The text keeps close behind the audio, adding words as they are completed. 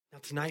Now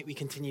tonight we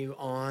continue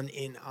on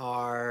in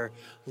our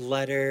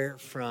letter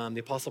from the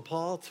Apostle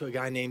Paul to a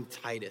guy named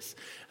Titus.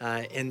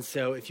 And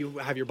so if you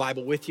have your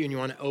Bible with you and you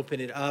want to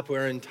open it up,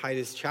 we're in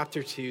Titus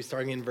chapter 2,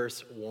 starting in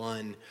verse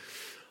 1.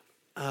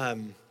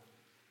 As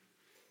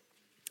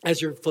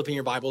you're flipping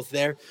your Bibles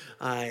there,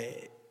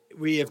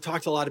 we have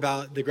talked a lot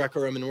about the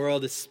Greco-Roman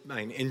world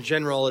in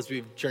general as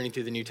we've journeyed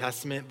through the New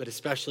Testament, but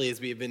especially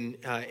as we've been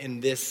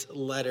in this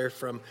letter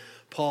from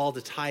Paul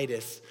to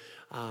Titus.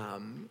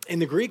 In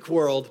the Greek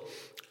world,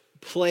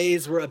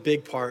 plays were a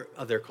big part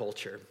of their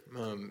culture.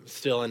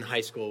 Still in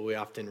high school, we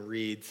often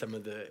read some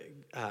of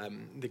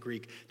the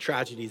Greek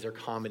tragedies or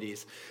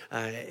comedies.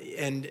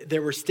 And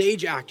there were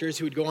stage actors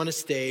who would go on a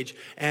stage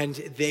and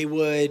they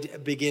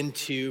would begin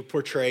to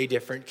portray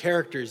different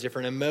characters,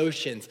 different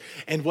emotions.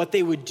 And what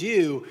they would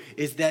do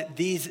is that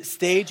these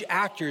stage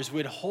actors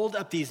would hold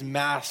up these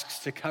masks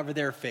to cover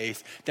their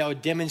face that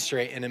would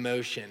demonstrate an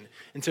emotion.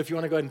 And so if you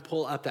want to go ahead and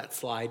pull up that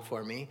slide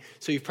for me.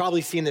 So you've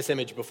probably seen this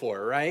image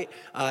before, right?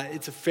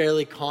 It's a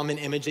fairly common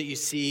image that you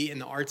see in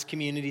the arts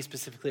community,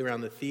 specifically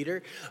around the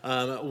theater.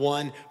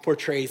 One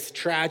portrays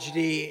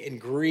tragedy and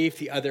grief.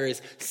 The other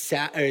is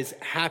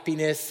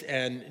happiness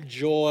and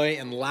joy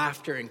and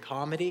laughter and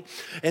comedy.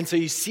 And so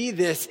you see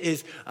this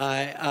is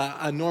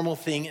a normal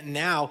thing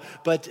now.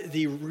 But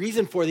the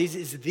reason for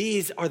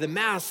these are the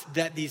masks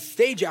that these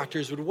stage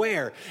actors would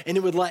wear. And it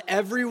would let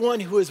everyone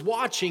who is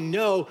watching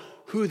know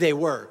who they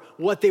were,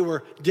 what they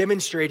were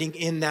demonstrating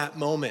in that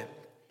moment.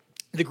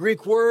 The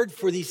Greek word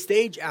for these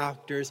stage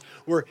actors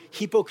were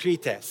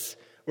hypokrites,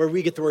 where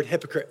we get the word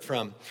hypocrite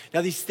from.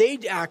 Now, these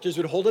stage actors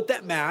would hold up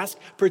that mask,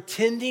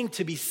 pretending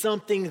to be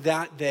something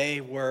that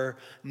they were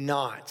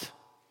not.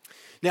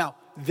 Now,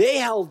 they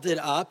held it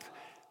up,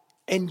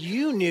 and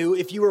you knew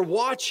if you were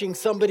watching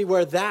somebody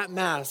wear that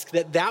mask,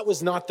 that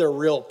was not their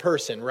real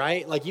person,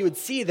 right? Like you would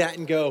see that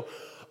and go,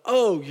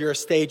 oh, you're a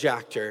stage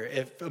actor,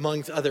 if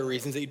amongst other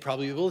reasons that you'd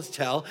probably be able to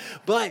tell.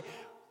 But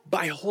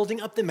by holding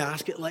up the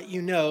mask, it let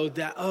you know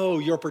that, oh,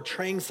 you're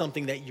portraying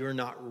something that you're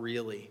not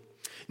really.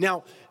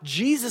 Now,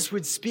 Jesus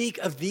would speak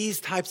of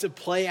these types of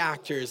play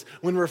actors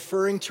when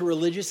referring to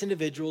religious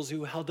individuals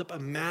who held up a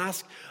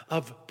mask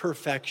of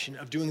perfection,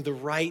 of doing the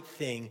right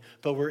thing,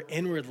 but were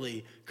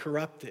inwardly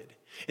corrupted.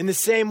 In the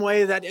same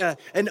way that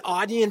an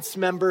audience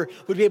member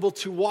would be able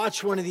to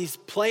watch one of these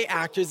play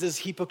actors as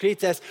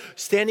hypocrites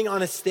standing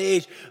on a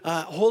stage,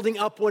 holding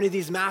up one of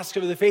these masks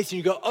over the face, and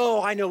you go,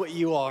 oh, I know what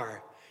you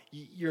are.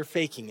 You're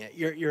faking it.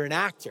 You're an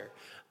actor.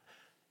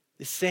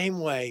 The same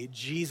way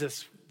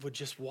Jesus would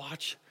just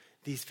watch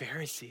these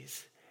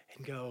Pharisees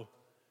and go,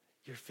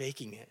 you're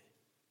faking it.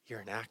 You're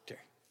an actor.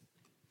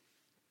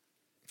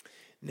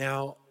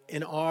 Now,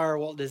 in our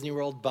Walt Disney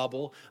World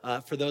bubble,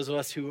 for those of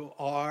us who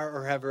are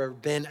or have ever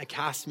been a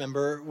cast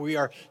member, we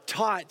are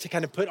taught to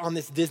kind of put on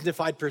this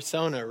Disney-fied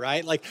persona,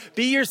 right? Like,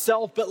 be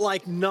yourself, but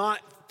like not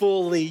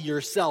fully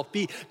yourself.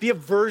 Be a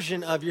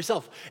version of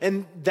yourself.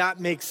 And that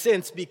makes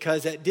sense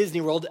because at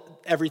Disney World,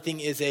 everything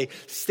is a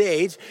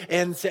stage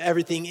and so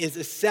everything is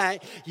a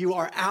set. You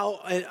are out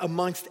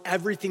amongst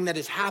everything that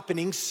is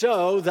happening.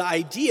 So the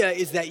idea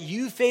is that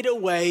you fade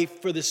away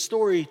for the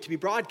story to be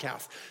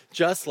broadcast.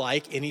 Just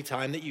like any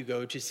time that you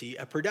go to see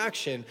a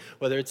production,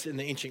 whether it's in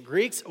the ancient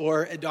Greeks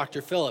or at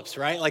Dr. Phillips,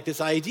 right? Like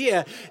this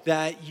idea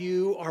that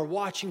you are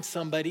watching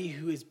somebody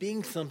who is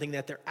being something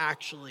that they're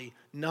actually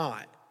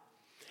not.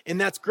 And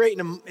that's great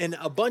in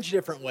a bunch of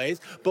different ways.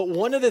 But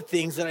one of the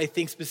things that I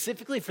think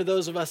specifically for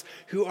those of us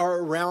who are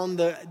around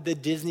the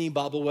Disney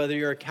bubble, whether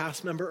you're a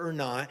cast member or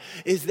not,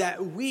 is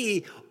that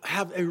we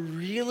have a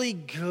really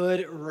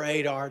good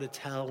radar to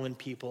tell when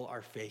people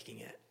are faking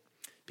it.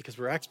 Because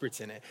we're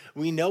experts in it.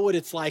 We know what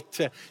it's like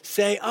to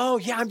say, oh,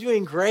 yeah, I'm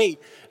doing great.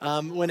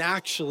 When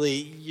actually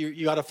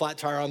you got a flat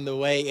tire on the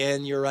way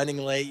in, you're running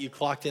late, you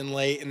clocked in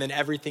late, and then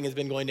everything has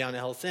been going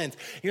downhill since.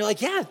 You're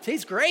like, yeah,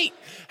 today's great.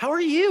 How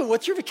are you?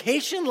 What's your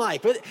vacation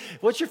like?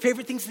 What's your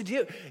favorite things to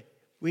do?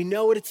 We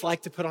know what it's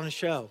like to put on a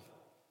show.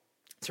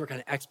 So we're kind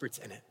of experts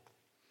in it.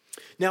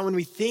 Now, when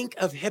we think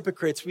of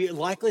hypocrites, we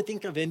likely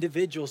think of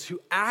individuals whose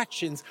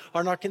actions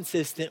are not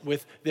consistent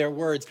with their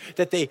words,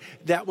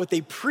 that what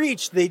they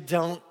preach, they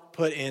don't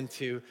put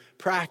into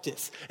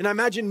practice. And I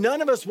imagine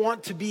none of us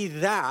want to be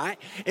that.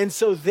 And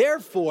so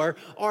therefore,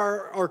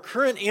 our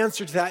current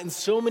answer to that in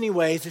so many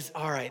ways is,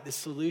 all right, the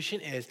solution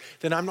is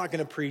that I'm not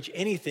going to preach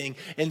anything.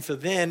 And so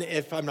then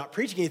if I'm not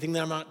preaching anything,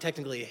 then I'm not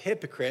technically a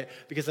hypocrite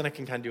because then I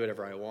can kind of do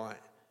whatever I want.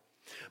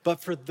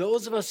 But for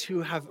those of us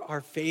who have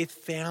our faith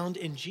found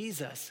in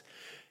Jesus,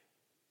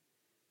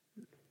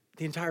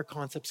 the entire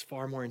concept's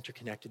far more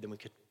interconnected than we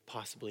could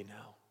possibly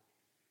know.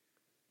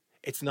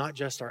 It's not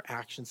just our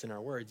actions and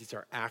our words. It's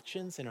our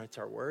actions and it's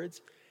our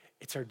words.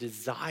 It's our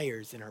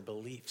desires and our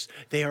beliefs.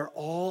 They are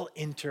all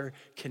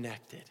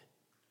interconnected.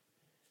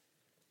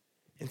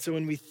 And so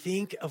when we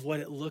think of what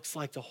it looks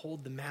like to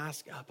hold the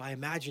mask up, I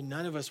imagine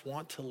none of us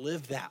want to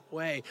live that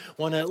way,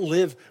 want to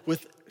live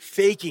with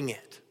faking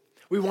it.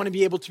 We want to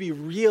be able to be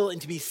real and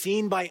to be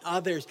seen by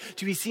others,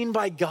 to be seen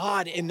by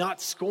God and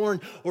not scorned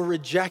or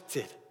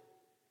rejected.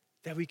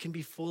 that we can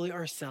be fully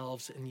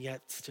ourselves and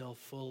yet still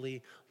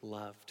fully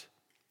loved.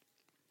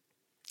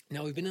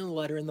 Now, we've been in a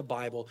letter in the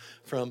Bible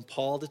from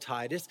Paul to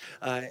Titus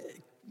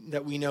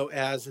that we know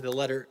as the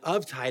letter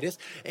of Titus.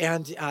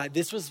 And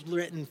this was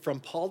written from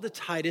Paul to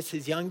Titus,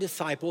 his young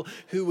disciple,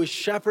 who was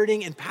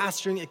shepherding and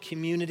pastoring a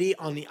community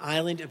on the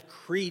island of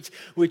Crete,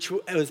 which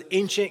was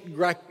ancient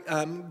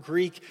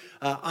Greek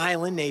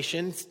island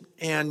nations.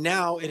 And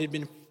now it had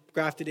been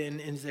grafted in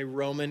as a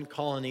Roman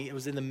colony. It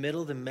was in the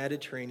middle of the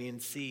Mediterranean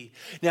Sea.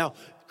 Now,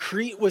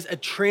 Crete was a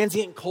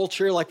transient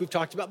culture, like we've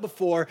talked about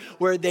before,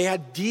 where they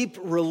had deep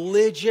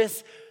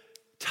religious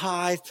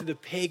ties to the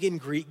pagan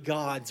Greek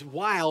gods,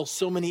 while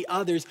so many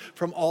others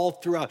from all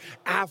throughout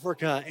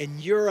Africa and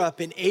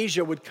Europe and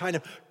Asia would kind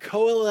of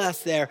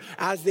coalesce there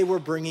as they were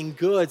bringing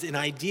goods and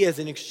ideas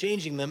and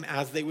exchanging them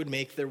as they would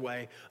make their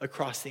way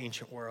across the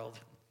ancient world.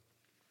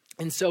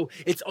 And so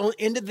it's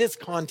into this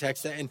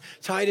context that in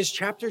Titus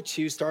chapter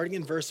 2, starting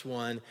in verse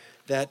 1,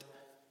 that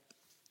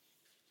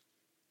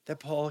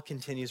Paul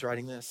continues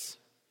writing this.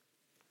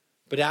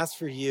 But as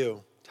for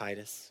you,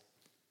 Titus,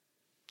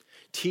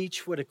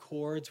 teach what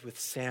accords with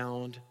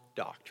sound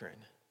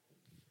doctrine.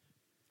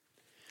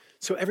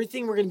 So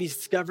everything we're going to be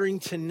discovering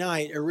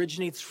tonight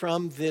originates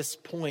from this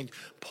point.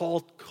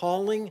 Paul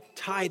calling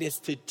Titus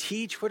to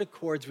teach what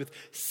accords with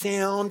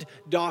sound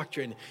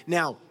doctrine.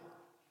 Now,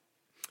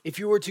 if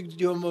you were to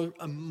do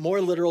a more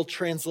literal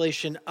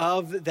translation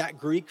of that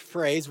Greek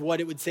phrase,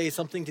 what it would say is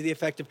something to the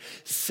effect of,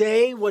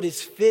 say what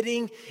is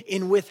fitting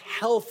in with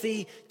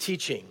healthy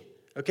teaching.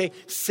 Okay,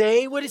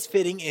 say what is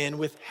fitting in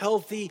with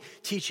healthy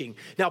teaching.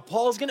 Now,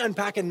 Paul's going to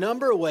unpack a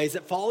number of ways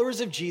that followers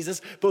of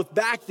Jesus, both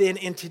back then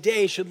and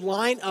today, should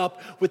line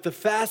up with the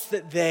faith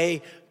that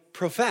they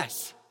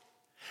profess.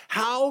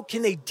 How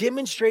can they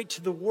demonstrate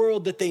to the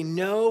world that they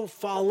know,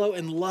 follow,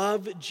 and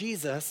love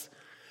Jesus,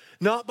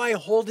 not by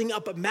holding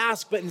up a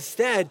mask, but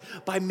instead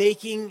by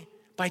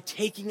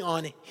taking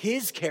on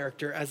his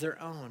character as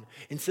their own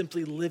and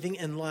simply living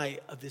in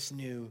light of this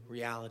new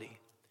reality?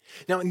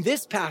 Now, in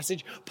this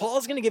passage, Paul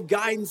is going to give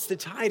guidance to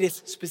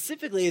Titus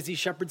specifically as he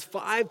shepherds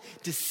 5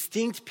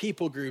 distinct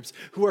people groups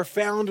who are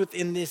found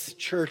within this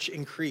church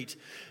in Crete.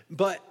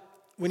 But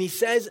when he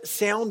says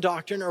sound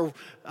doctrine, or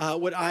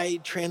what I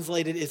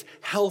translated is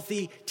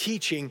healthy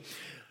teaching,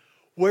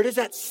 where does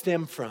that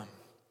stem from?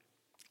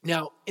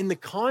 Now, in the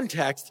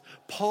context,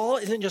 Paul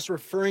isn't just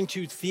referring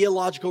to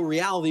theological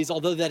realities,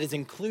 although that is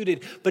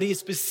included, but he is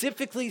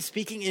specifically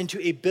speaking into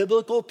a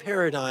biblical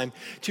paradigm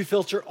to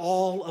filter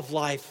all of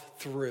life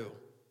through.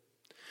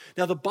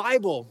 Now, the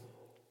Bible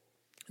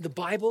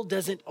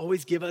doesn't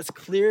always give us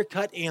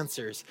clear-cut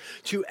answers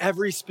to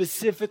every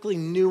specifically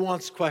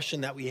nuanced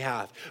question that we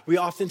have. We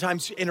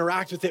oftentimes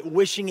interact with it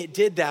wishing it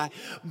did that,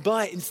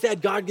 but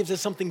instead, God gives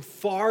us something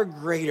far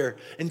greater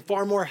and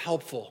far more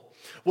helpful.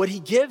 What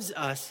he gives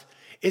us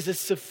is a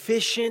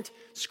sufficient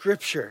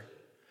scripture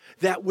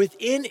that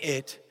within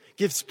it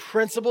gives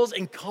principles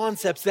and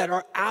concepts that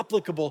are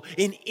applicable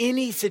in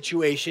any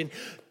situation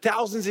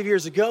thousands of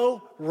years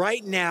ago,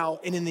 right now,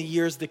 and in the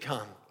years to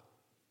come.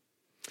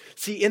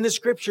 See, in the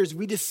scriptures,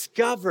 we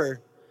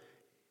discover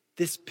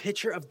this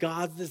picture of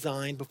God's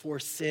design before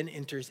sin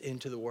enters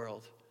into the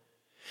world.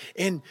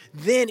 And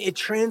then it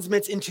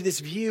transmits into this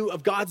view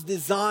of God's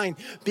design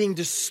being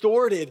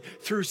distorted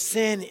through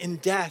sin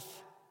and death,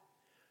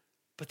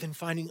 but then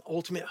finding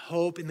ultimate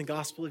hope in the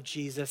gospel of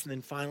Jesus, and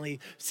then finally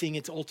seeing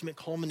its ultimate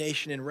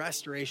culmination and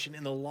restoration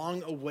in the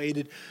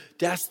long-awaited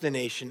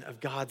destination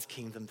of God's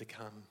kingdom to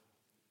come.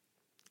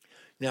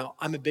 Now,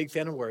 I'm a big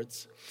fan of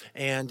words,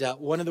 and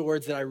one of the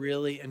words that I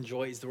really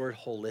enjoy is the word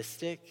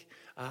holistic.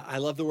 I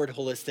love the word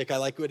holistic. I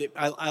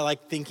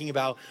like thinking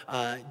about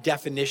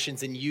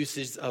definitions and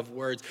uses of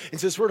words. And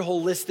so this word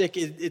holistic,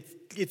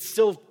 it's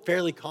still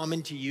fairly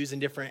common to use in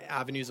different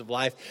avenues of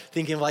life.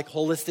 Thinking of like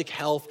holistic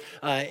health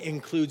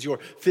includes your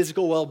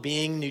physical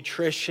well-being,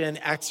 nutrition,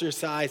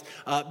 exercise,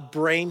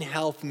 brain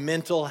health,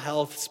 mental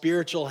health,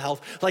 spiritual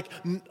health. Like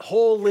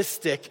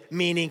holistic,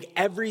 meaning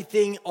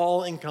everything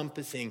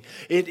all-encompassing.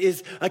 It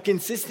is a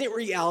consistent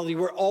reality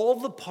where all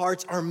the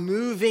parts are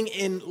moving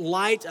in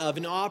light of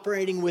and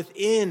operating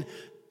within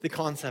the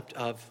concept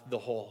of the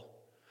whole.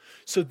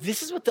 So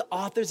this is what the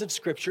authors of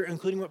Scripture,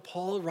 including what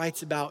Paul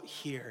writes about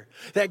here,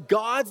 that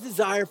God's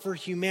desire for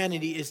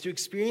humanity is to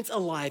experience a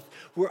life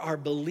where our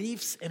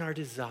beliefs and our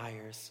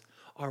desires,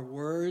 our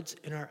words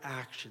and our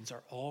actions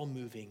are all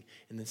moving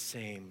in the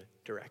same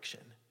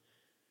direction.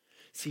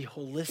 See,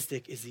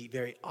 holistic is the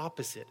very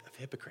opposite of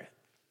hypocrite.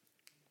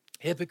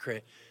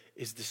 Hypocrite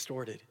is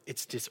distorted,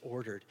 it's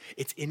disordered,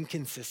 it's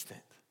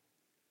inconsistent.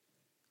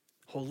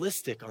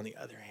 Holistic, on the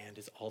other hand,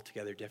 is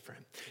altogether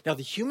different. Now,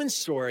 the human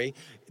story,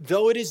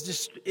 though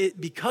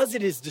because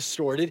it is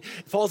distorted,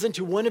 it falls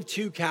into one of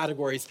two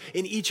categories.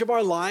 In each of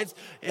our lives,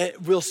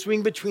 we'll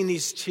swing between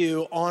these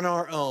two on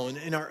our own,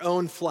 in our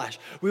own flesh.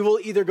 We will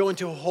either go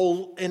into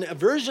a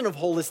version of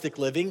holistic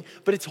living,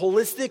 but it's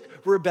holistic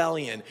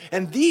rebellion.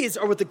 And these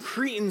are what the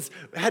Cretans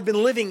had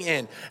been living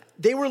in.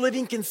 they were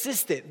living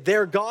consistent.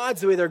 Their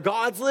gods, the way their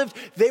gods lived,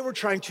 they were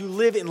trying to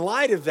live in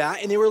light of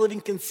that, and they were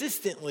living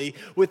consistently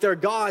with their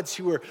gods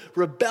who were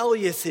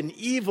rebellious and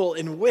evil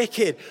and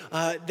wicked,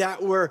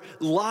 that were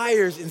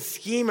liars and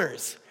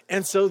schemers.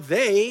 And so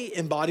they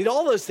embodied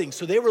all those things.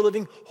 So they were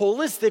living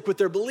holistic with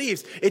their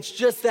beliefs. It's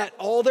just that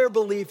all their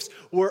beliefs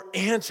were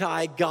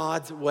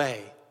anti-God's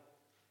way.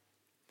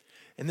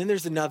 And then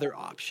there's another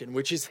option,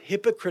 which is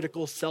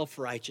hypocritical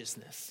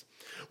self-righteousness,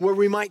 where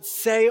we might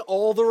say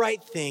all the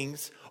right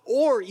things,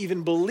 or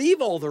even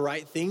believe all the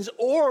right things,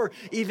 or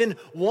even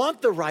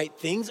want the right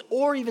things,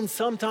 or even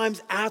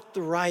sometimes act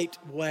the right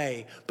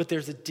way. But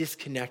there's a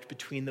disconnect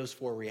between those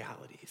four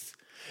realities.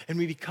 And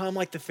we become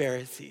like the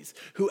Pharisees,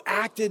 who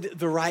acted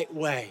the right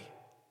way,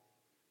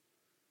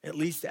 at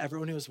least to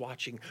everyone who was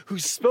watching, who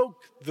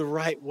spoke the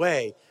right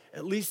way,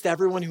 at least to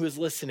everyone who was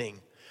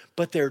listening.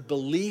 But their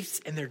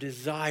beliefs and their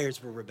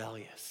desires were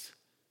rebellious.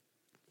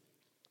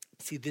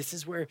 See, this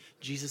is where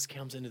Jesus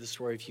comes into the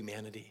story of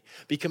humanity,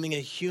 becoming a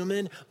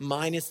human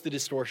minus the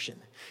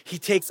distortion. He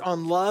takes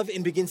on love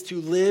and begins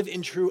to live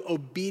in true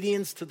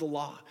obedience to the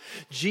law.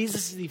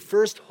 Jesus is the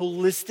first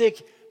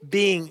holistic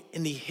being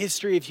in the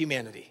history of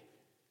humanity,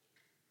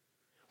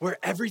 where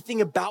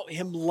everything about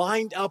him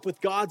lined up with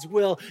God's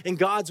will and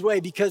God's way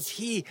because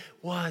he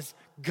was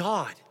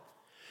God.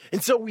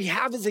 And so we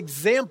have his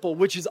example,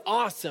 which is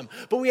awesome,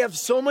 but we have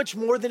so much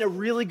more than a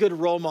really good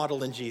role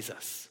model in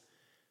Jesus.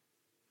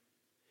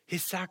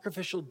 His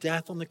sacrificial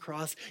death on the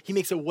cross, he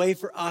makes a way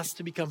for us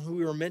to become who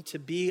we were meant to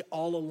be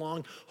all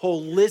along,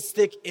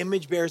 holistic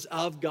image bearers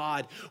of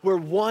God, where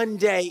one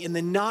day in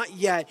the not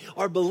yet,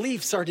 our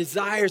beliefs, our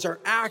desires, our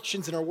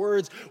actions, and our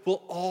words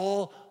will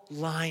all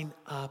line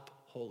up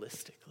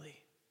holistically.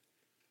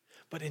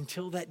 But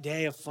until that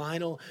day of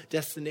final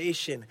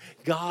destination,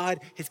 God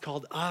has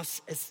called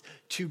us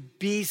to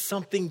be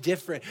something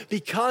different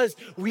because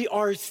we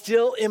are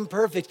still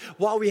imperfect.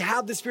 While we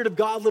have the Spirit of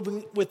God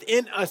living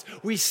within us,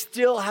 we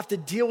still have to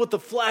deal with the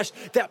flesh,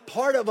 that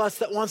part of us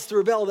that wants to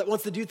rebel, that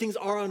wants to do things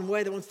our own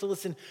way, that wants to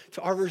listen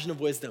to our version of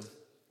wisdom.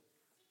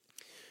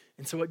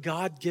 And so what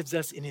God gives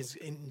us in his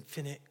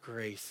infinite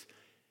grace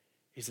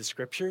is the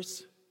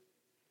scriptures,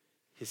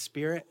 his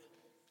Spirit,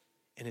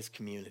 and his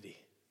community.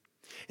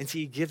 And so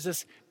he gives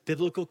us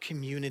biblical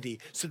community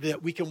so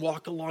that we can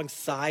walk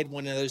alongside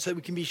one another, so that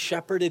we can be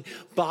shepherded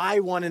by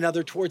one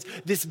another towards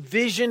this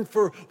vision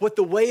for what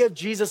the way of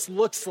Jesus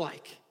looks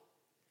like.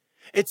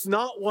 It's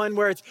not one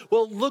where it's,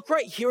 well, look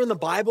right here in the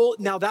Bible.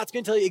 Now that's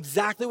going to tell you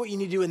exactly what you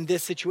need to do in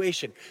this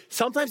situation.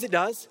 Sometimes it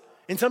does,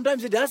 and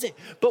sometimes it doesn't.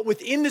 But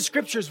within the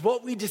scriptures,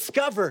 what we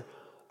discover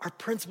are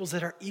principles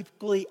that are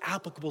equally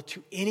applicable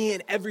to any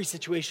and every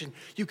situation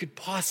you could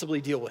possibly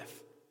deal with.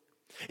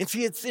 And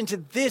see, it's into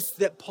this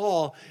that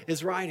Paul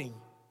is writing,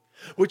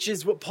 which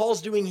is what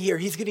Paul's doing here.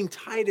 He's giving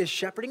Titus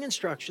shepherding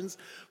instructions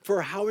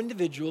for how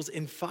individuals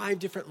in 5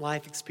 different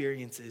life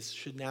experiences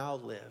should now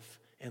live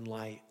in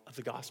light of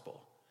the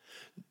gospel.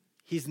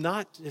 He's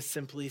not just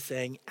simply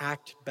saying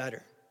act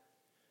better,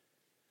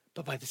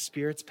 but by the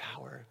Spirit's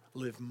power,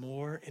 live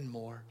more and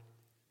more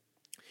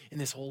in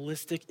this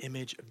holistic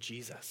image of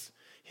Jesus,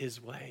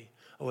 his way,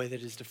 a way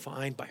that is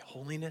defined by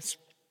holiness,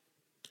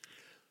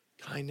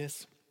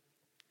 kindness,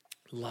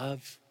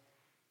 love,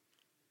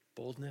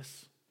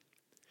 boldness.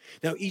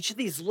 Now, each of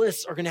these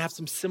lists are going to have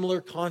some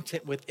similar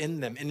content within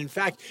them. And in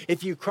fact,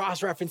 if you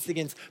cross-reference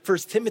against 1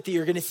 Timothy,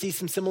 you're going to see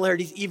some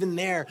similarities even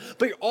there.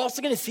 But you're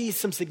also going to see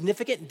some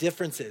significant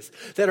differences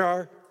that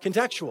are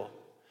contextual.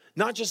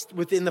 Not just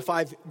within the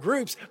 5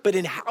 groups, but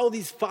in how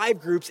these 5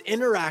 groups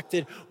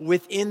interacted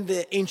within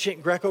the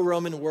ancient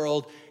Greco-Roman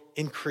world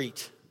in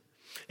Crete.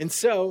 And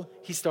so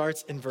he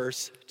starts in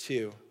verse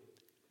 2.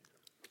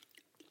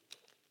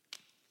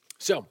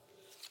 So,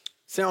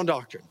 sound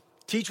doctrine.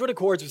 Teach what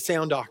accords with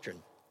sound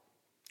doctrine.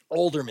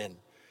 Older men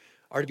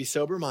are to be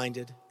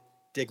sober-minded,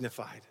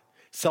 dignified,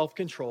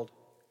 self-controlled,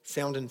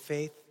 sound in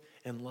faith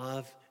and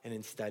love and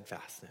in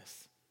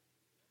steadfastness.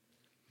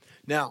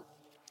 Now,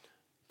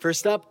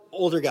 first up,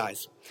 older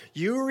guys.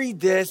 You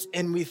read this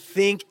and we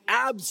think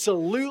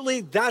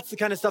absolutely that's the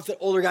kind of stuff that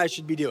older guys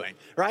should be doing,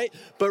 right?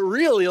 But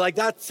really,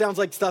 that sounds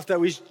like stuff that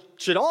we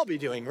should all be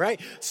doing,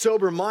 right?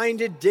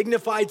 Sober-minded,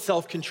 dignified,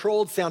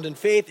 self-controlled, sound in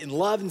faith, in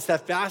love and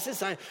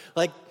steadfastness.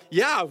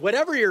 Yeah,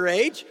 whatever your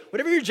age,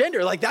 whatever your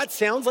gender, that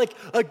sounds like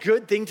a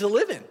good thing to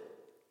live in.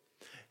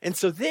 And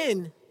so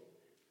then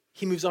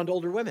he moves on to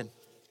older women.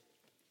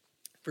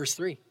 Verse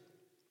 3.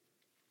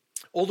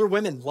 Older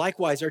women,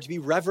 likewise, are to be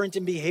reverent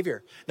in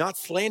behavior, not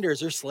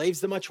slanderers or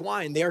slaves to much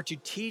wine. They are to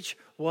teach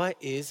what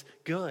is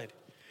good.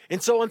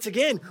 And so once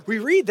again, we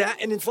read that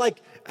and it's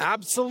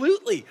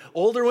absolutely,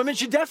 older women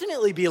should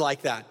definitely be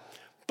like that.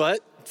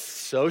 But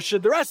so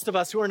should the rest of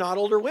us who are not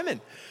older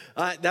women.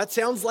 That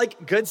sounds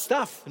like good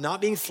stuff.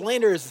 Not being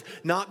slanderers,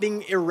 not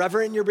being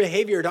irreverent in your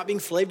behavior, not being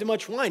slave to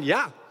much wine.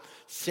 Yeah,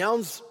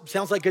 sounds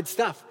like good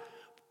stuff.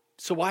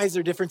 So why is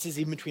there differences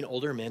even between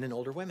older men and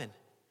older women?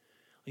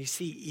 You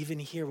see, even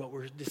here, what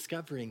we're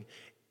discovering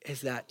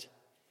is that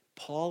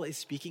Paul is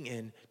speaking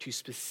in to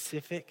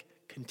specific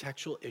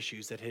contextual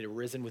issues that had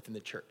arisen within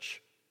the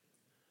church.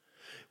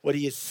 What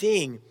he is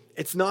seeing,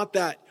 it's not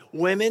that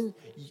women,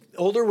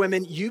 older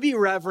women, you be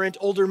reverent,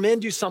 older men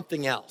do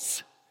something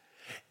else.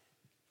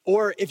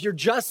 Or if you're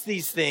just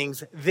these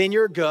things, then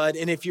you're good.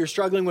 And if you're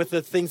struggling with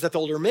the things that the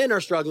older men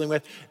are struggling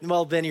with,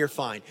 well, then you're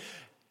fine.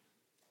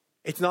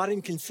 It's not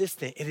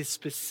inconsistent. It is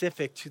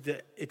specific to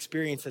the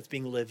experience that's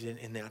being lived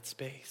in that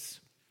space.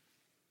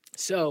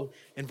 So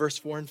in verse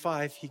 4 and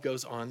 5, he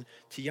goes on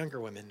to younger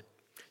women.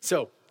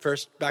 So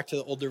first, back to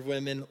the older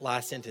women,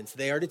 last sentence.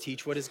 They are to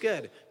teach what is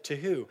good. To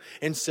who?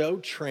 And so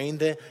train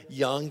the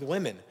young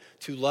women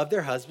to love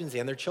their husbands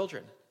and their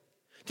children,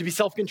 to be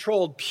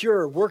self-controlled,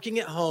 pure, working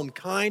at home,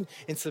 kind,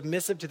 and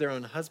submissive to their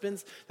own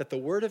husbands, that the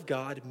word of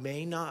God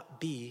may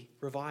not be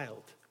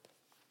reviled.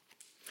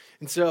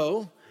 And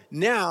so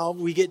now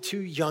we get to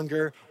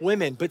younger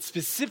women, but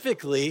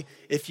specifically,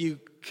 if you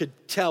could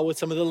tell with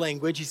some of the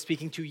language, he's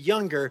speaking to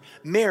younger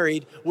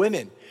married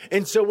women.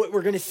 And so what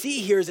we're going to see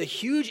here is a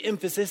huge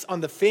emphasis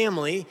on the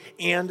family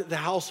and the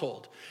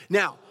household.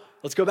 Now,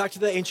 let's go back to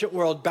the ancient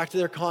world, back to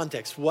their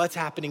context. What's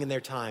happening in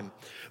their time?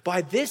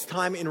 By this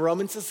time in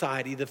Roman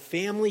society, the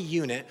family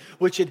unit,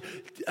 which had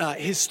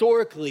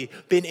historically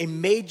been a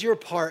major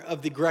part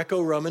of the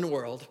Greco-Roman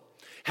world,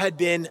 had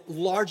been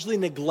largely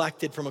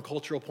neglected from a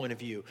cultural point of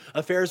view.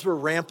 Affairs were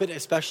rampant,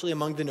 especially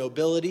among the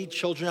nobility.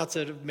 Children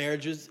outside of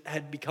marriages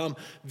had become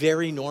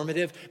very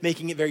normative,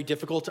 making it very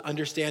difficult to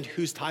understand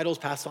whose titles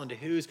passed on to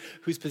whose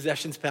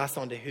possessions passed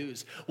on to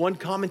whose. One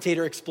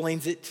commentator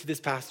explains it to this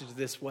passage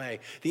this way.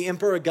 The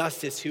Emperor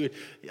Augustus, who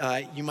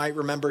you might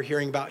remember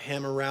hearing about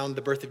him around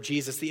the birth of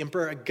Jesus, the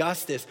Emperor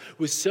Augustus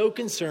was so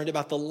concerned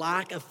about the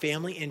lack of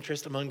family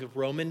interest among the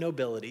Roman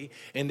nobility,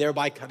 and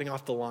thereby cutting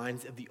off the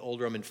lines of the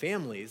old Roman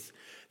families,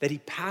 that he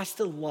passed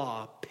a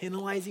law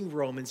penalizing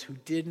Romans who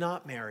did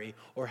not marry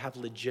or have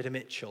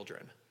legitimate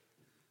children.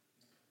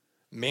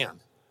 Man,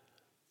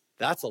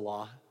 that's a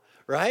law,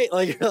 right?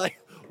 Like, you're like,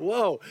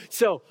 whoa.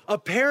 So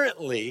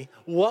apparently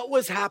what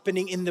was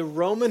happening in the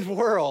Roman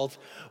world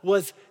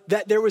was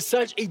that there was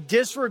such a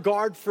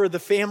disregard for the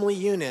family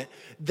unit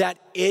that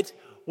it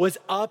was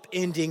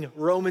upending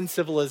Roman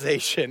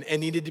civilization and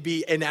needed to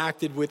be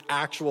enacted with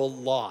actual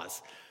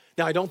laws.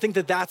 Now, I don't think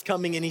that that's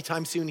coming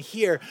anytime soon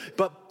here,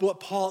 but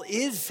what Paul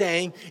is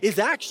saying is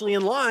actually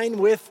in line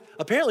with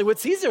apparently what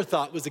Caesar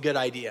thought was a good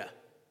idea.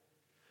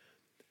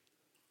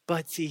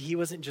 But see, he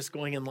wasn't just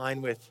going in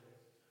line with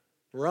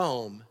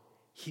Rome.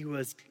 He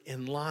was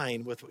in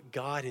line with what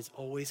God has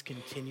always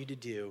continued to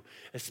do,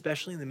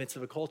 especially in the midst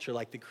of a culture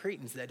like the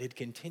Cretans that had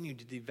continued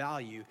to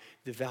devalue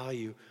the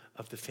value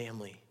of the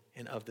family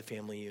and of the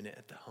family unit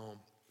at the home.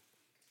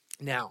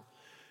 Now,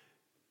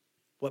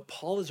 what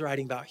Paul is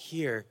writing about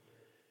here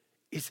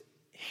is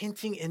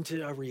hinting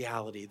into a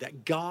reality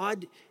that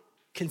God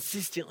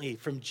consistently,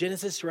 from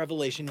Genesis to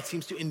Revelation,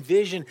 seems to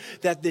envision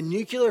that the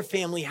nuclear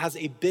family has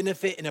a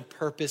benefit and a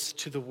purpose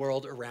to the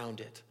world around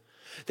it.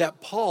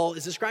 That Paul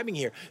is describing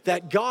here,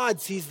 that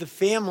God sees the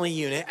family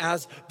unit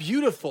as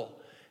beautiful,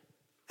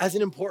 as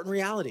an important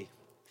reality.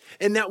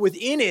 And that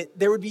within it,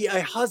 there would be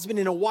a husband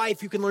and a wife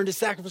who can learn to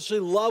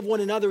sacrificially love one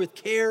another with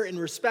care and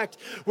respect,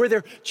 where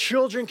their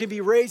children can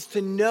be raised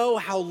to know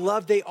how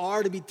loved they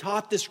are, to be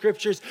taught the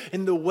scriptures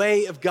in the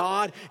way of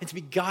God, and to be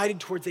guided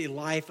towards a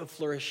life of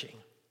flourishing.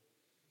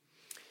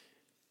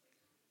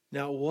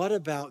 Now, what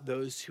about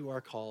those who are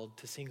called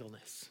to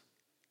singleness?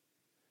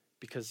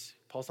 Because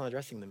Paul's not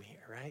addressing them here,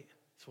 right?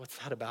 So what's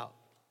that about?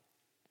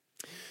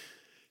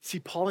 See,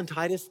 Paul and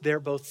Titus, they're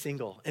both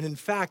single. And in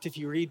fact, if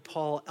you read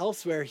Paul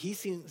elsewhere, he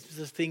seems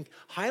to think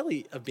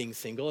highly of being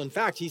single. In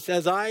fact, he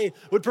says, I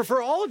would prefer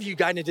all of you.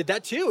 Kind of did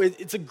that too.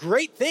 It's a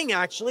great thing,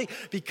 actually,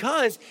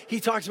 because he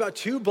talks about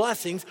two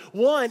blessings.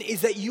 One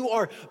is that you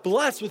are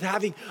blessed with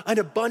having an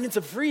abundance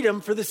of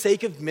freedom for the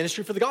sake of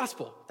ministry for the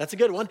gospel. That's a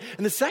good one.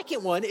 And the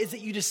second one is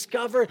that you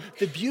discover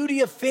the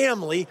beauty of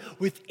family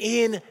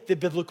within the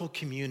biblical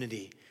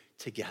community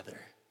together.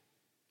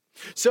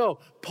 So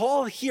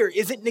Paul here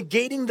isn't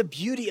negating the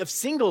beauty of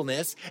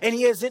singleness, and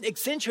he isn't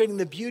accentuating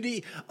the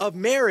beauty of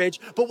marriage,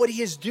 but what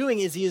he is doing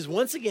is he is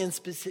once again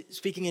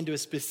speaking into a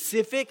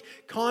specific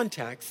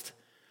context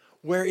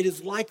where it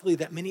is likely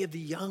that many of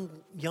the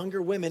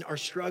younger women are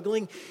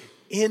struggling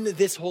in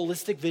this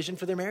holistic vision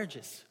for their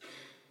marriages.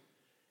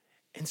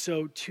 And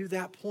so to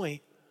that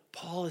point,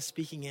 Paul is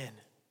speaking in.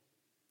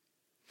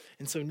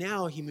 And so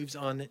now he moves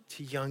on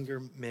to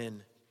younger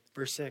men.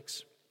 Verse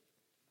 6.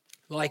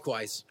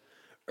 Likewise,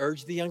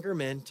 urge the younger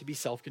men to be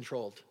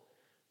self-controlled.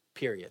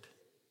 Period.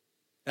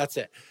 That's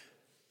it.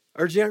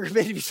 Urge the younger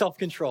men to be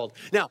self-controlled.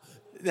 Now,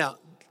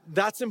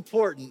 that's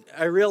important.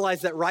 I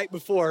realized that right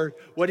before,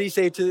 what did he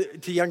say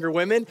to younger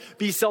women?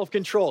 Be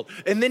self-controlled.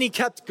 And then he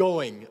kept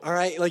going, all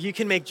right? Like, you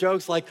can make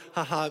jokes like,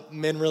 haha,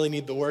 men really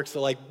need the work,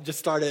 so like just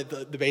start at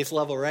the base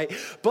level, right?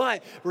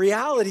 But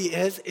reality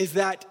is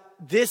that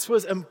this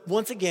was,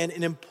 once again,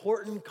 an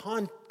important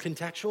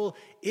contextual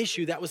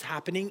issue that was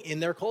happening in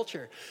their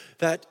culture.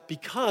 That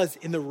because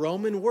in the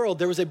Roman world,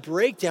 there was a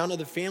breakdown of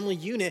the family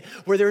unit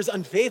where there was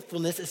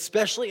unfaithfulness,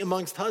 especially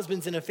amongst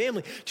husbands in a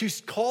family. To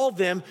call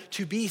them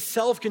to be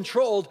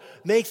self-controlled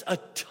makes a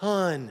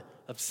ton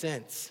of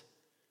sense.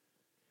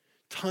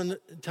 ton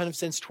of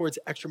sense towards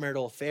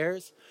extramarital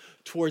affairs,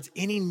 towards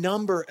any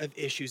number of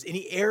issues,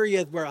 any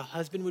area where a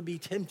husband would be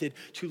tempted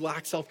to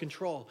lack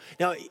self-control.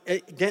 Now,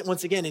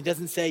 once again, it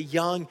doesn't say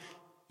young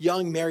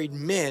married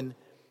men,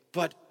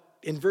 but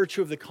in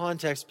virtue of the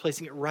context,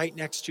 placing it right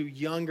next to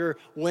younger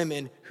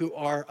women who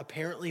are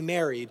apparently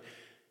married,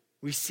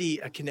 we see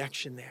a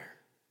connection there.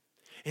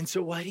 And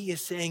so what he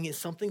is saying is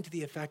something to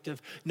the effect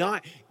of,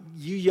 not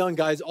you young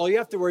guys, all you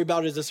have to worry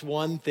about is this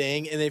one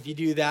thing, and if you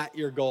do that,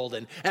 you're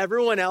golden.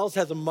 Everyone else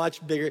has a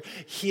much bigger.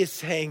 He is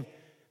saying,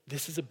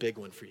 this is a big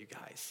one for you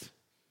guys.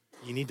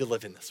 You need to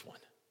live in this one.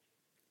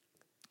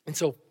 And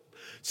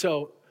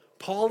so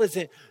Paul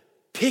isn't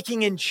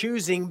picking and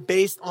choosing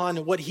based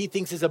on what he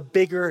thinks is a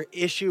bigger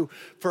issue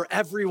for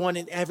everyone,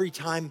 and every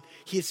time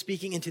he is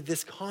speaking into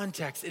this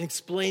context and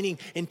explaining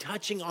and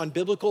touching on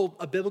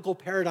a biblical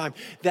paradigm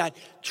that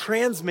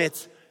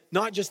transmits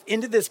not just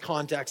into this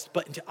context,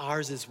 but into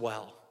ours as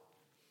well.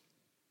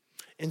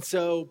 And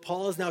so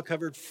Paul has now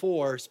covered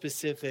 4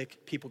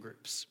 specific people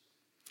groups.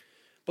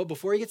 But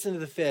before he gets into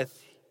the 5th,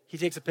 he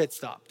takes a pit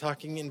stop,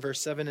 talking in verse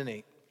 7 and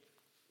 8.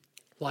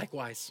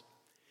 Likewise,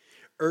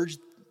 urge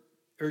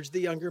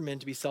the younger men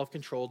to be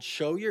self-controlled.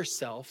 Show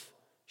yourself,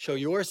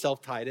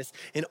 Titus,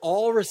 in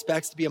all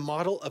respects to be a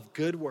model of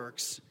good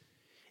works.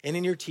 And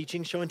in your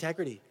teaching, show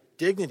integrity,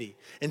 dignity,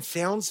 and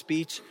sound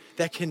speech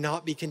that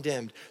cannot be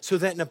condemned, so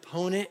that an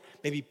opponent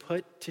may be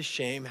put to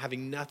shame,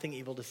 having nothing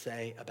evil to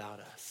say about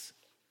us.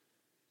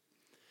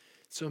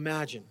 So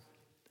imagine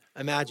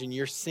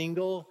you're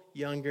single,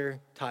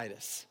 younger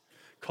Titus,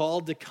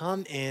 called to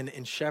come in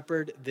and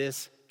shepherd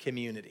this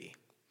community.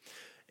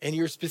 And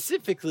you're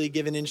specifically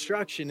given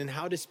instruction in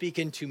how to speak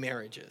into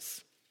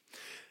marriages.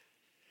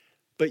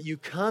 But you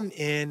come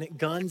in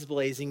guns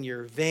blazing,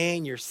 you're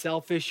vain, you're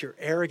selfish, you're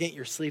arrogant,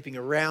 you're sleeping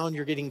around,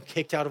 you're getting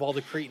kicked out of all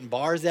the Cretan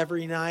bars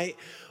every night.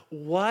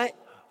 What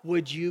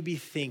would you be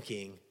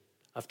thinking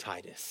of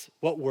Titus?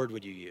 What word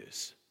would you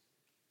use?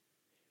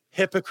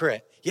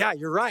 Hypocrite. Yeah,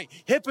 you're right.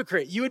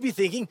 Hypocrite. You would be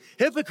thinking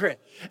hypocrite.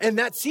 And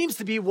that seems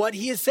to be what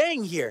he is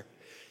saying here.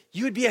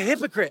 You would be a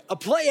hypocrite, a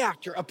play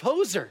actor, a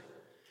poser.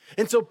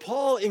 And so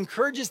Paul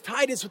encourages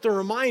Titus with a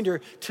reminder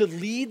to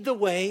lead the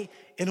way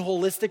in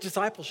holistic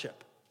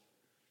discipleship.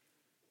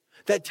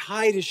 That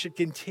Titus should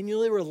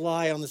continually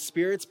rely on the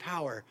Spirit's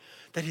power,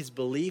 that his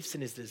beliefs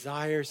and his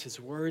desires, his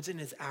words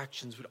and his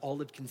actions would all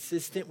live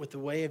consistent with the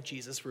way of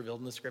Jesus revealed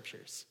in the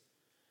Scriptures.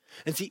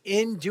 And see,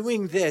 in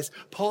doing this,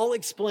 Paul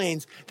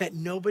explains that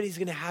nobody's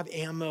going to have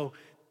ammo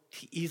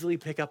to easily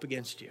pick up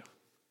against you.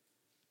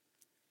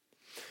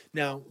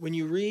 Now, when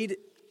you read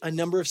a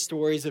number of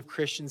stories of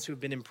Christians who have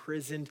been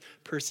imprisoned,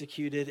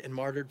 persecuted, and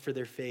martyred for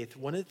their faith,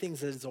 one of the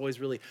things that has always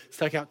really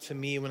stuck out to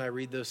me when I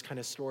read those kind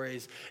of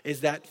stories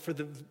is that for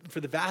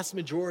the vast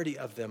majority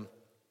of them,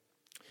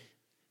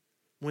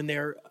 when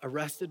they're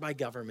arrested by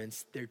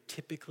governments, they're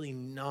typically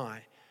not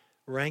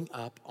rang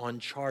up on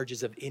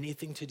charges of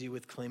anything to do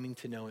with claiming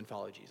to know and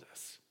follow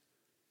Jesus.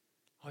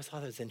 I always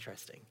thought that was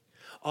interesting.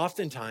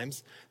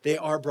 Oftentimes, they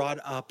are brought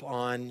up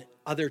on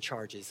other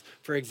charges.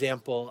 For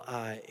example,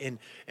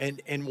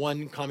 in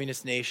one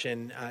communist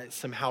nation,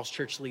 some house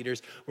church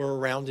leaders were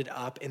rounded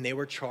up and they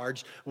were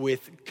charged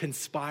with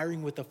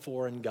conspiring with a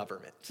foreign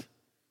government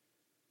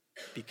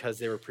because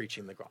they were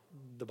preaching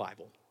the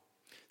Bible.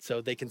 So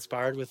they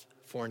conspired with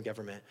foreign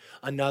government.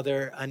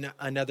 Another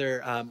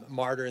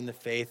martyr in the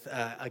faith,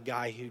 a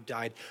guy who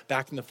died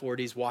back in the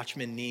 40s,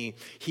 Watchman Nee,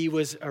 he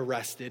was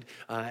arrested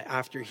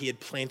after he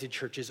had planted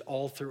churches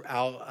all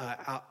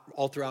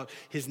throughout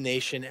his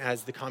nation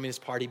as the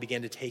Communist Party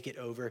began to take it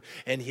over.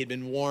 And he had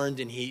been warned,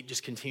 and he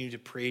just continued to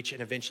preach,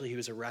 and eventually he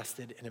was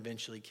arrested and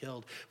eventually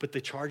killed. But the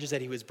charges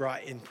that he was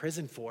brought in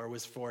prison for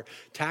was for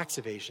tax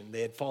evasion.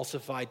 They had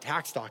falsified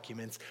tax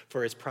documents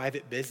for his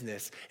private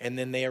business, and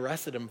then they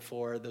arrested him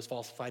for those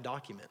falsified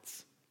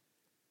documents.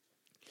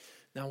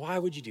 Now, why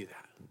would you do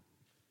that?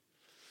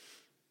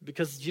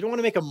 Because you don't want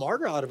to make a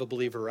martyr out of a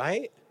believer,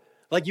 right?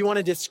 Like, you want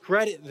to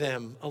discredit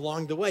them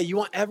along the way. You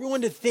want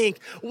everyone to think,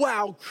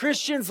 wow,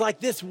 Christians like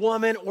this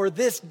woman or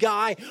this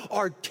guy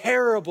are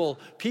terrible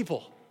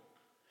people.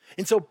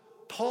 And so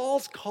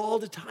Paul's call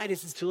to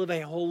Titus is to live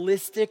a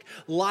holistic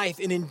life.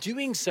 And in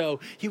doing so,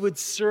 he would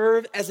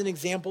serve as an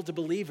example to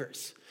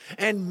believers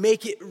and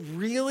make it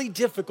really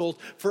difficult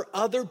for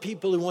other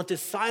people who want to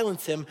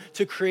silence him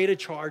to create a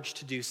charge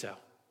to do so.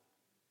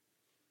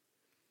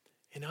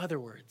 In other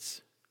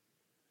words,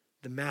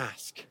 the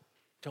mask.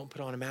 Don't put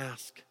on a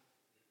mask.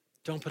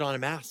 Don't put on a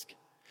mask.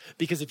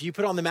 Because if you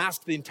put on the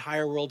mask, the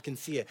entire world can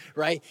see it,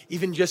 right?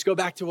 Even just go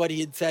back to what he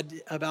had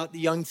said about the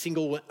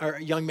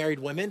young married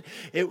women.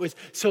 It was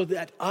so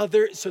that, what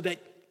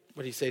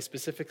do you say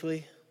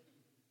specifically?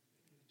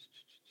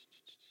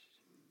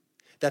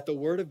 That the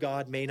word of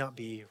God may not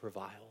be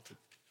reviled.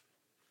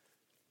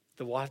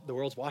 The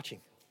world's watching.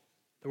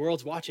 The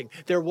world's watching.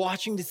 They're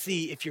watching to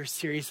see if you're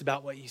serious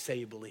about what you say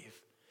you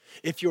believe.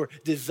 If your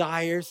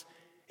desires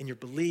and your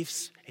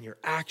beliefs and your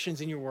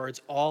actions and your words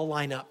all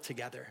line up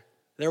together.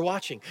 They're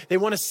watching. They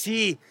want to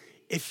see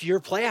if you're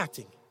play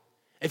acting,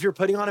 if you're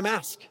putting on a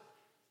mask.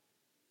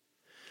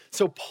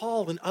 So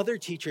Paul and other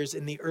teachers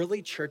in the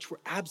early church were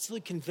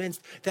absolutely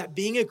convinced that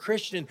being a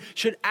Christian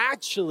should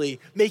actually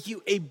make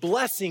you a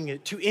blessing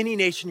to any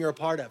nation you're a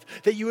part of,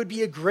 that you would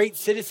be a great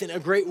citizen, a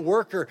great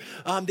worker,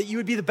 that you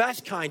would be the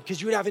best kind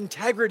because you would have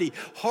integrity,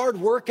 hard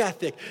work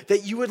ethic,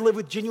 that you would live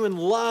with genuine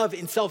love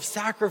and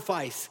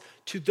self-sacrifice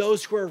to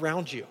those who are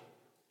around you.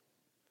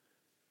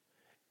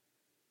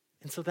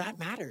 And so that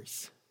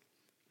matters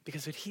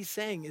because what he's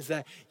saying is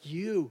that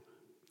you,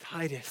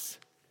 Titus,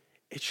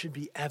 it should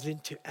be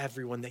evident to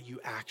everyone that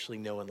you actually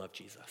know and love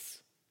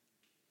Jesus.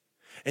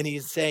 And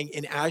he's saying,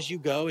 and as you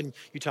go and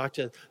you talk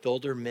to the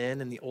older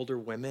men and the older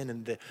women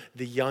and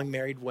the young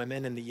married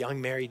women and the young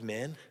married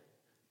men,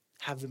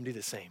 have them do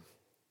the same.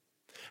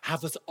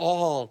 Have us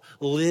all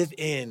live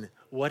in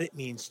what it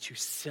means to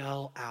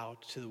sell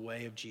out to the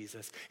way of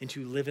Jesus and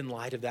to live in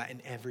light of that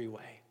in every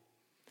way,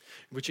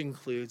 which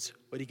includes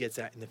what he gets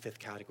at in the fifth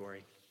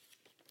category.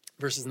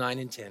 Verses 9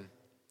 and 10,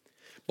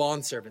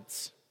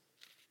 bondservants.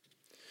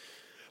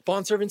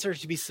 Bondservants are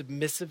to be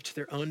submissive to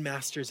their own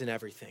masters in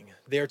everything.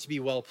 They are to be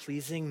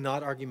well-pleasing,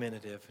 not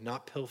argumentative,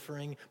 not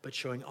pilfering, but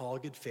showing all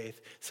good faith,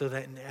 so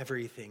that in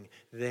everything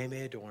they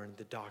may adorn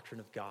the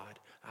doctrine of God,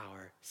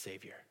 our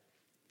Savior.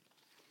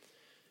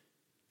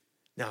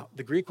 Now,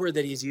 the Greek word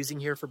that he's using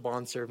here for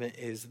bondservant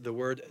is the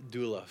word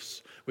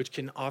doulos, which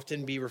can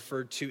often be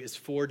referred to as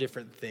four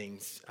different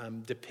things,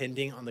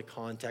 depending on the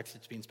context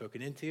it's being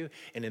spoken into.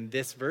 And in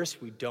this verse,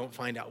 we don't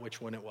find out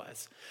which one it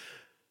was.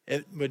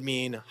 It would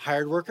mean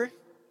hired worker,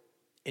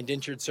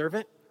 indentured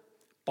servant,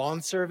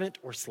 bondservant,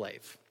 or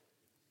slave.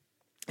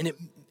 And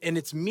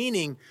its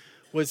meaning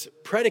was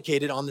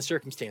predicated on the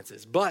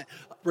circumstances. But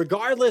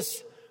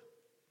regardless,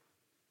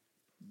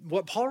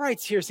 what Paul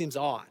writes here seems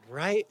odd,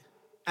 right?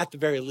 At the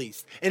very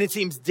least. And it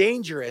seems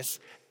dangerous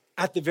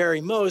at the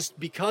very most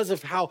because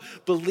of how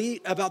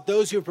about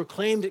those who have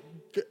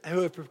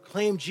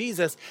proclaimed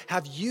Jesus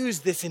have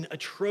used this in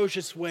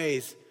atrocious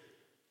ways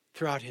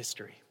throughout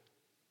history.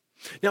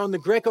 Now, in the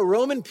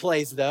Greco-Roman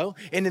plays, though,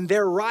 and in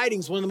their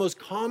writings, one of the most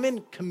common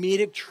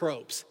comedic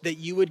tropes that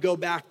you would go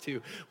back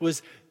to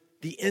was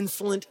the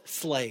insolent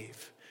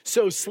slave.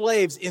 So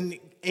slaves in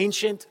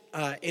ancient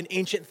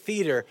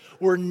theater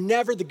were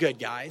never the good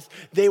guys.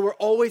 They were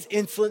always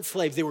insolent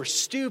slaves. They were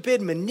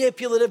stupid,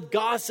 manipulative,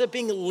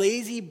 gossiping,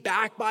 lazy,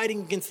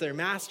 backbiting against their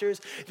masters.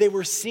 They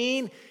were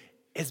seen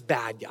as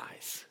bad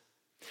guys.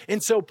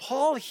 And so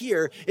Paul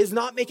here is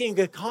not making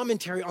a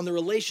commentary on the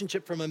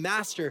relationship from a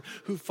master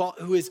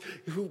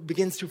who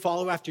begins to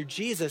follow after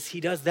Jesus. He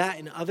does that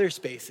in other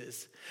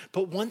spaces.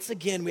 But once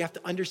again, we have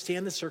to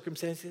understand the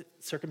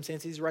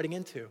circumstances he's writing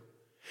into.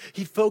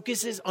 He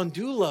focuses on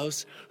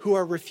doulos who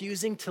are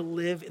refusing to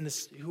live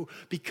who,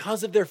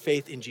 because of their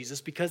faith in Jesus,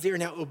 because they are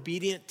now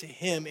obedient to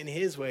him in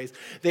his ways,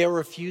 they are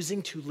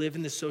refusing to live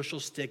in the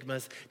social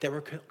stigmas that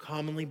were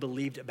commonly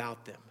believed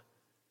about them.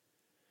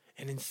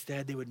 And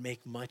instead, they would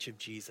make much of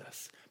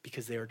Jesus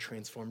because they are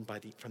transformed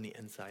from the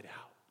inside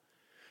out.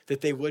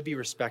 That they would be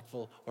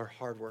respectful or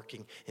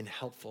hardworking and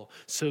helpful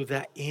so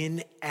that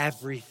in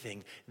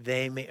everything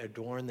they may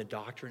adorn the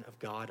doctrine of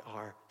God,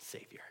 our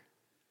Savior.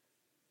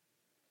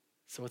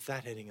 So what's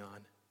that hitting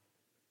on?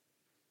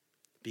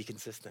 Be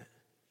consistent.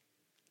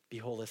 Be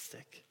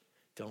holistic.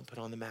 Don't put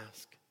on the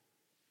mask.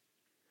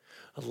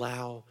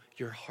 Allow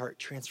your heart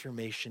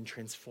transformation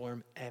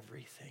transform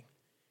everything.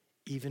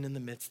 Even in the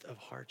midst of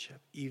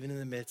hardship, even in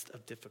the midst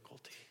of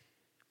difficulty.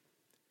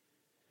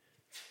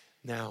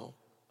 Now,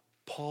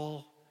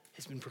 Paul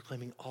has been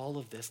proclaiming all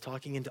of this,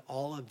 talking into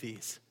all of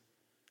these.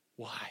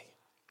 Why?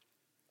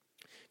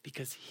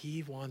 Because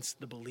he wants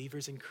the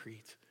believers in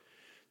Crete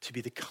to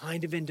be the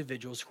kind of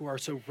individuals who are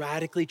so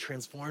radically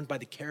transformed by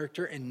the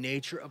character and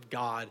nature of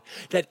God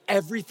that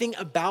everything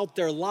about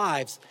their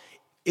lives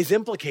is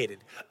implicated.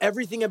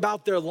 Everything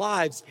about their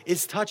lives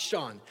is touched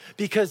on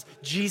because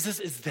Jesus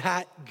is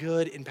that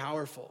good and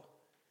powerful.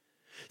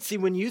 See,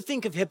 when you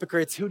think of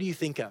hypocrites, who do you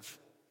think of?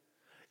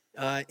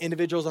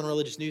 Individuals on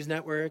religious news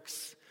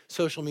networks,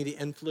 social media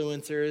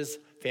influencers,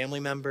 family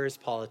members,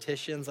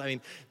 politicians. I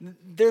mean,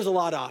 there's a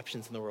lot of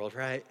options in the world,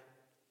 right?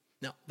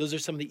 Now, those are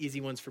some of the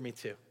easy ones for me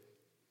too.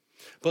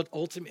 But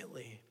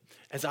ultimately,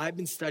 as I've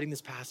been studying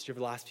this passage over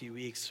the last few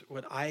weeks,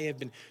 what I have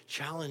been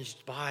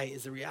challenged by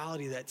is the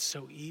reality that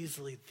so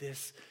easily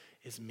this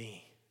is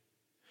me.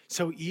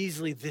 So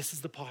easily this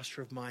is the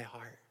posture of my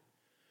heart,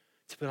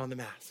 to put on the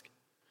mask,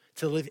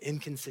 to live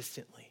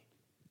inconsistently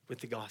with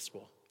the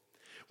gospel,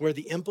 where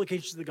the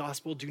implications of the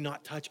gospel do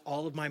not touch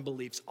all of my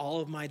beliefs, all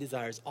of my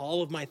desires,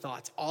 all of my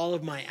thoughts, all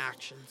of my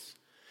actions.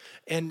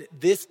 And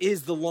this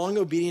is the long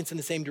obedience in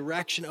the same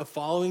direction of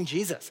following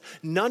Jesus.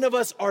 None of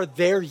us are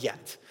there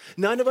yet.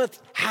 None of us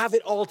have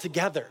it all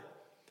together.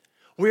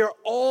 We are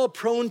all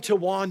prone to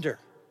wander.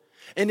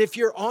 And if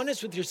you're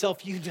honest with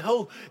yourself, you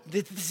know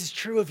that this is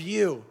true of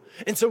you.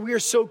 And so we are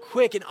so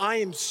quick, and I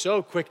am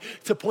so quick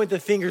to point the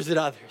fingers at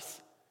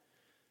others.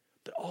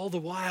 But all the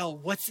while,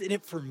 what's in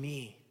it for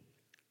me?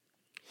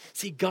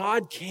 See,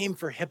 God came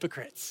for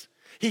hypocrites.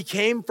 He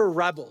came for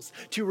rebels,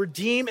 to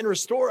redeem and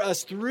restore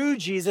us through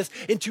Jesus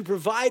and to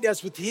provide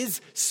us with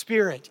his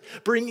Spirit,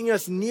 bringing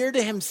us near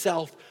to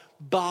himself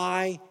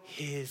by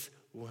his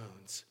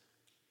wounds.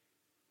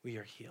 We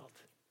are healed.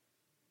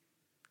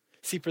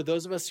 See, for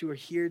those of us who are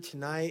here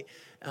tonight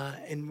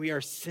and we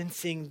are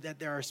sensing that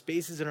there are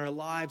spaces in our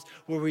lives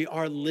where we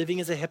are living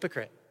as a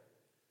hypocrite,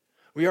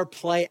 we are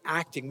play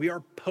acting, we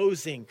are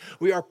posing,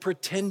 we are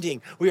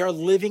pretending, we are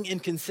living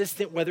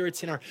inconsistent, whether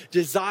it's in our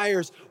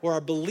desires or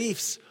our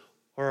beliefs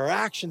or our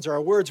actions or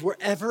our words,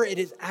 wherever it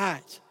is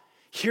at.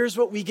 Here's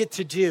what we get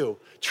to do: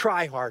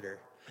 try harder.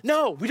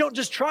 No, we don't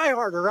just try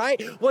harder, right?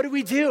 What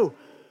do?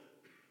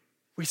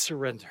 We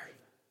surrender.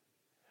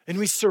 And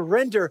we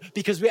surrender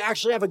because we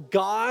actually have a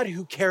God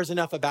who cares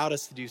enough about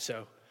us to do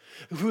so,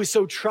 who is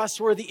so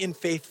trustworthy and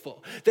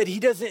faithful that he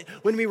doesn't,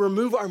 when we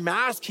remove our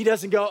mask, he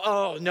doesn't go,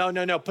 oh,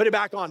 no, put it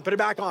back on.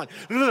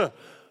 Ugh.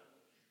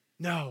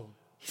 No,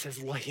 he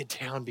says, lay it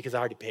down because I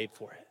already paid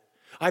for it.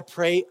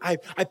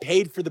 I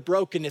paid for the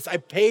brokenness. I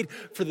paid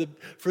for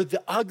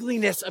the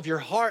ugliness of your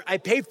heart. I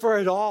paid for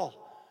it all.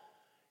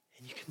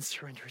 And you can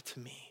surrender it to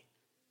me.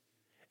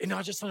 And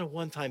not just on a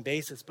one-time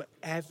basis, but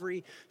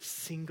every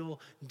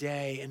single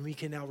day. And we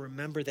can now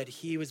remember that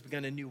he who has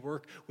begun a new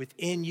work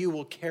within you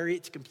will carry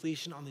it to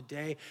completion on the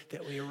day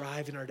that we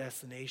arrive in our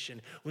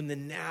destination, when the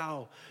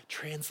now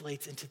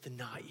translates into the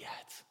not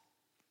yet.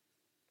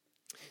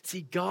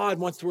 See, God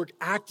wants to work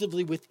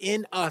actively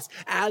within us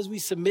as we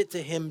submit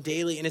to him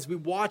daily and as we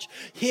watch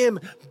him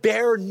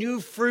bear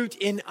new fruit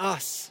in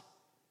us.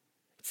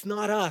 It's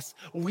not us.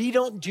 We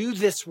don't do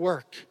this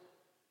work.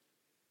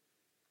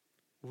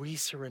 We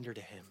surrender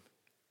to him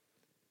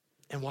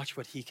and watch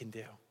what he can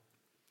do.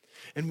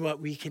 And what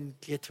we can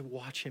get to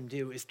watch him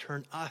do is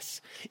turn us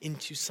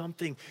into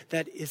something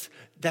that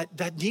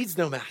needs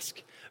no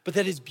mask, but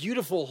that is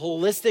beautiful,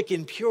 holistic,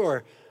 and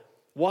pure.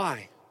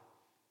 Why?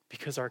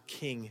 Because our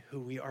King,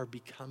 who we are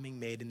becoming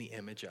made in the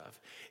image of,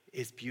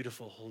 is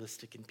beautiful,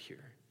 holistic, and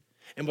pure.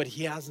 And what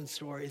he has in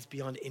store is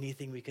beyond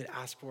anything we could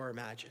ask for or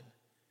imagine.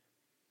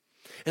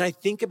 And I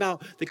think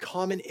about the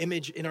common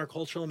image in our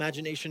cultural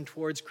imagination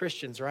towards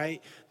Christians,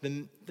 right?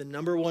 The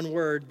number one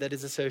word that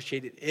is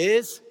associated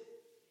is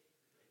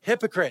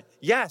hypocrite.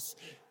 Yes,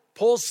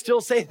 polls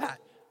still say that.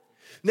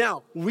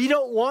 Now, we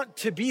don't want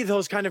to be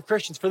those kind of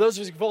Christians. For those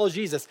of us who follow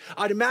Jesus,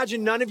 I'd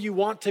imagine none of you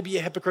want to be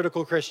a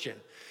hypocritical Christian.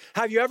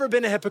 Have you ever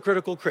been a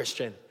hypocritical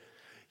Christian?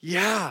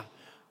 Yeah.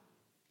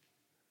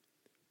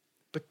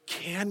 But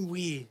can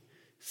we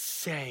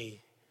say,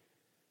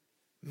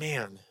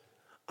 man,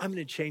 I'm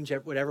going to change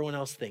what everyone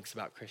else thinks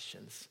about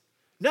Christians?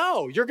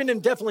 No, you're going to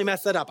definitely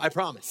mess that up, I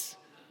promise.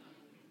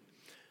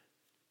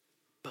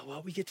 But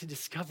what we get to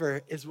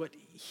discover is what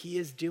he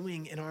is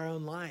doing in our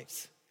own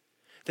lives,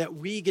 that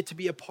we get to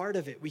be a part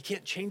of it. We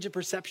can't change the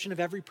perception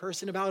of every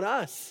person about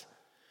us,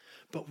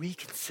 but we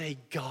can say,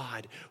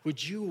 God,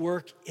 would you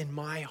work in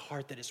my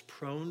heart that is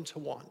prone to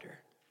wander?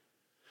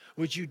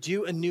 Would you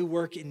do a new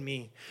work in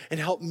me and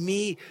help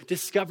me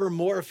discover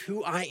more of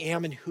who I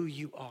am and who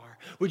you are?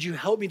 Would you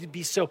help me to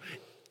be so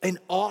in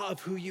awe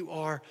of who you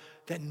are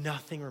that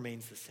nothing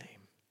remains the same?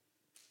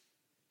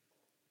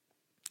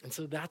 And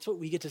so that's what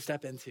we get to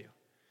step into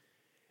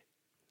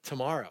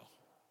tomorrow,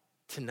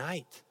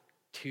 tonight,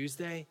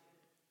 Tuesday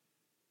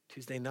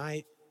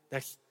night.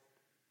 The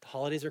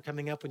holidays are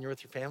coming up when you're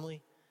with your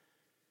family.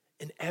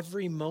 In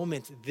every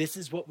moment, this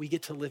is what we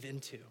get to live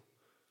into.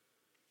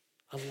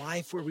 A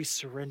life where we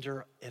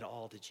surrender it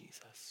all to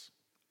Jesus.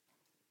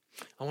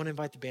 I want to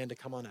invite the band to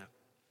come on up.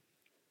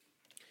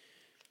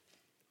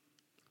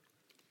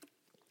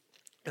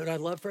 And what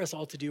I'd love for us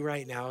all to do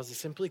right now is to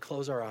simply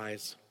close our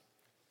eyes.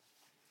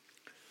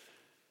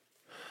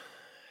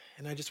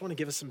 And I just want to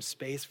give us some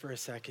space for a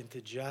second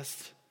to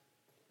just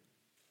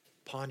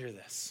ponder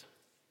this.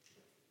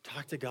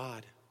 Talk to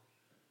God.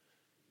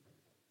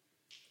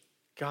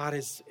 God,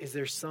 is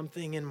there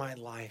something in my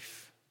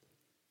life?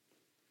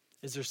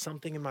 Is there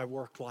something in my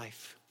work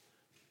life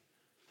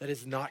that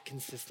is not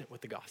consistent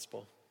with the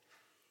gospel?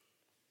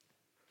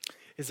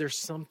 Is there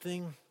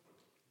something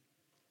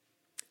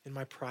in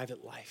my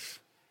private life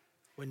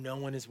when no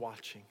one is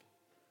watching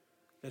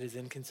that is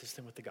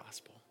inconsistent with the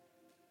gospel?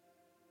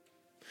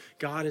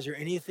 God, is there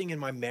anything in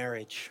my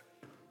marriage,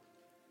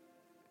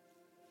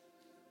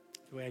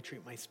 the way I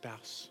treat my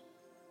spouse,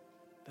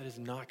 that is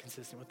not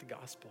consistent with the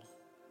gospel?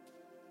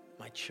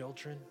 My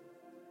children,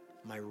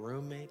 my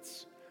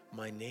roommates,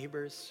 my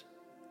neighbors,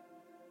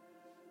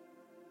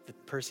 the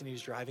person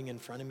who's driving in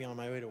front of me on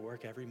my way to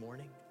work every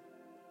morning,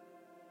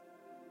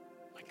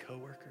 my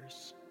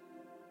coworkers,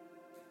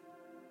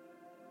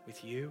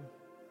 with you.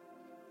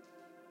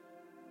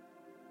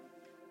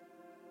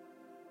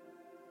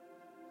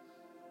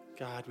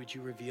 God, would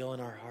you reveal in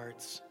our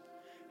hearts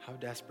how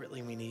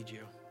desperately we need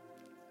you?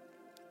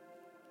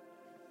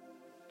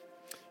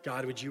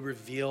 God, would you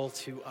reveal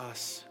to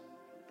us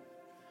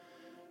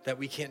that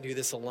we can't do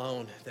this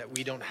alone, that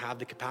we don't have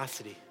the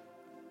capacity,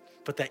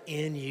 but that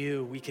in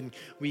you we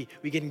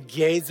can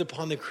gaze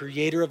upon the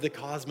creator of the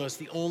cosmos,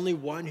 the only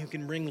one who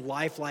can bring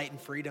life, light, and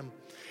freedom,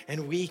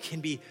 and we can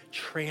be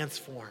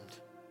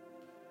transformed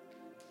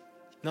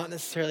Not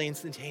necessarily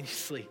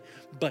instantaneously,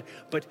 but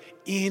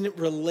in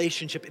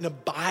relationship, in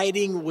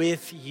abiding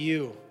with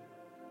you.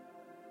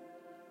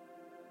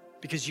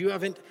 Because you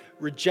haven't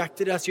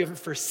rejected us, you haven't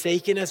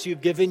forsaken us,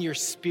 you've given your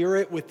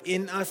Spirit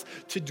within us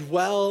to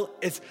dwell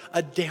as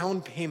a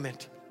down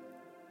payment,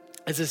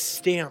 as a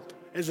stamp,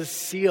 as a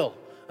seal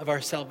of our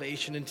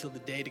salvation until the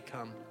day to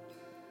come.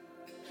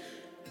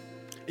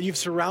 And you've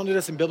surrounded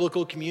us in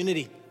biblical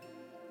community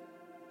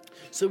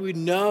so we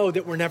know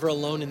that we're never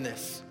alone in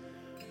this.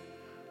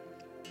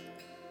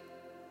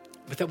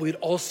 But that we'd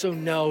also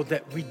know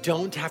that we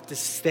don't have to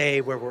stay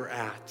where we're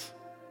at.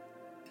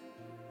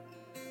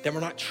 That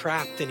we're not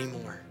trapped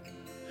anymore.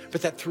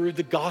 But that through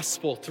the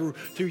gospel, through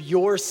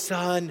your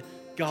Son,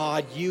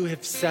 God, you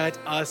have set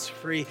us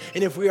free.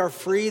 And if we are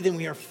free, then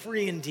we are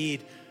free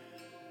indeed.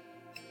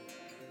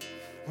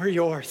 We're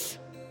yours.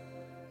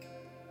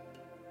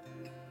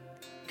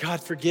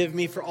 God, forgive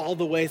me for all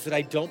the ways that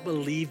I don't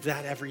believe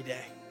that every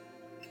day.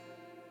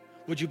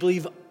 Would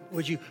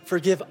you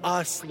forgive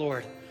us,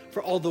 Lord,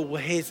 for all the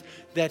ways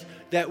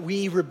that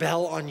we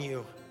rebel on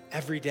you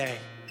every day,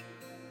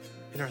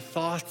 in our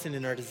thoughts and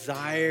in our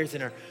desires,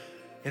 in our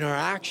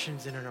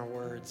actions and in our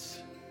words.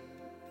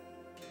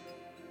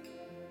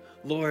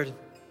 Lord,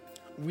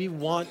 we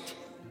want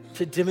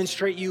to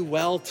demonstrate you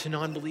well to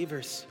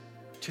non-believers,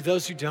 to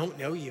those who don't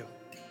know you,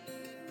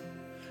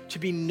 to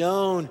be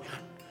known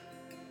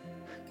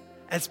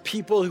as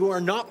people who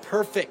are not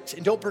perfect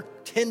and don't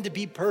pretend to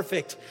be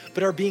perfect,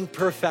 but are being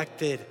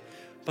perfected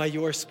by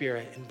your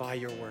Spirit and by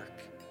your work.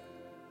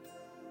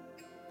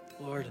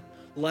 Lord,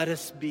 let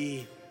us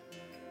be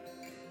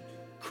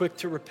quick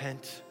to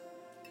repent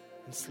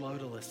and slow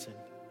to listen.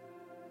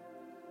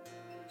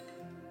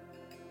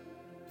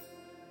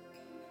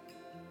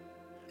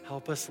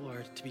 Help us,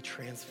 Lord, to be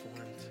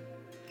transformed.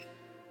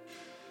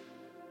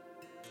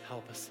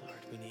 Help us, Lord.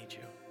 We need you.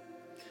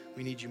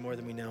 We need you more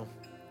than we know.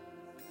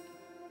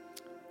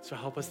 So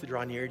help us to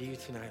draw near to you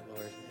tonight,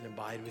 Lord, and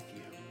abide with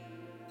you.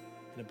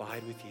 And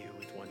abide with you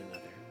with one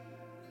another.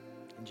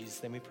 In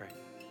Jesus' name we pray.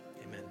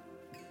 Amen.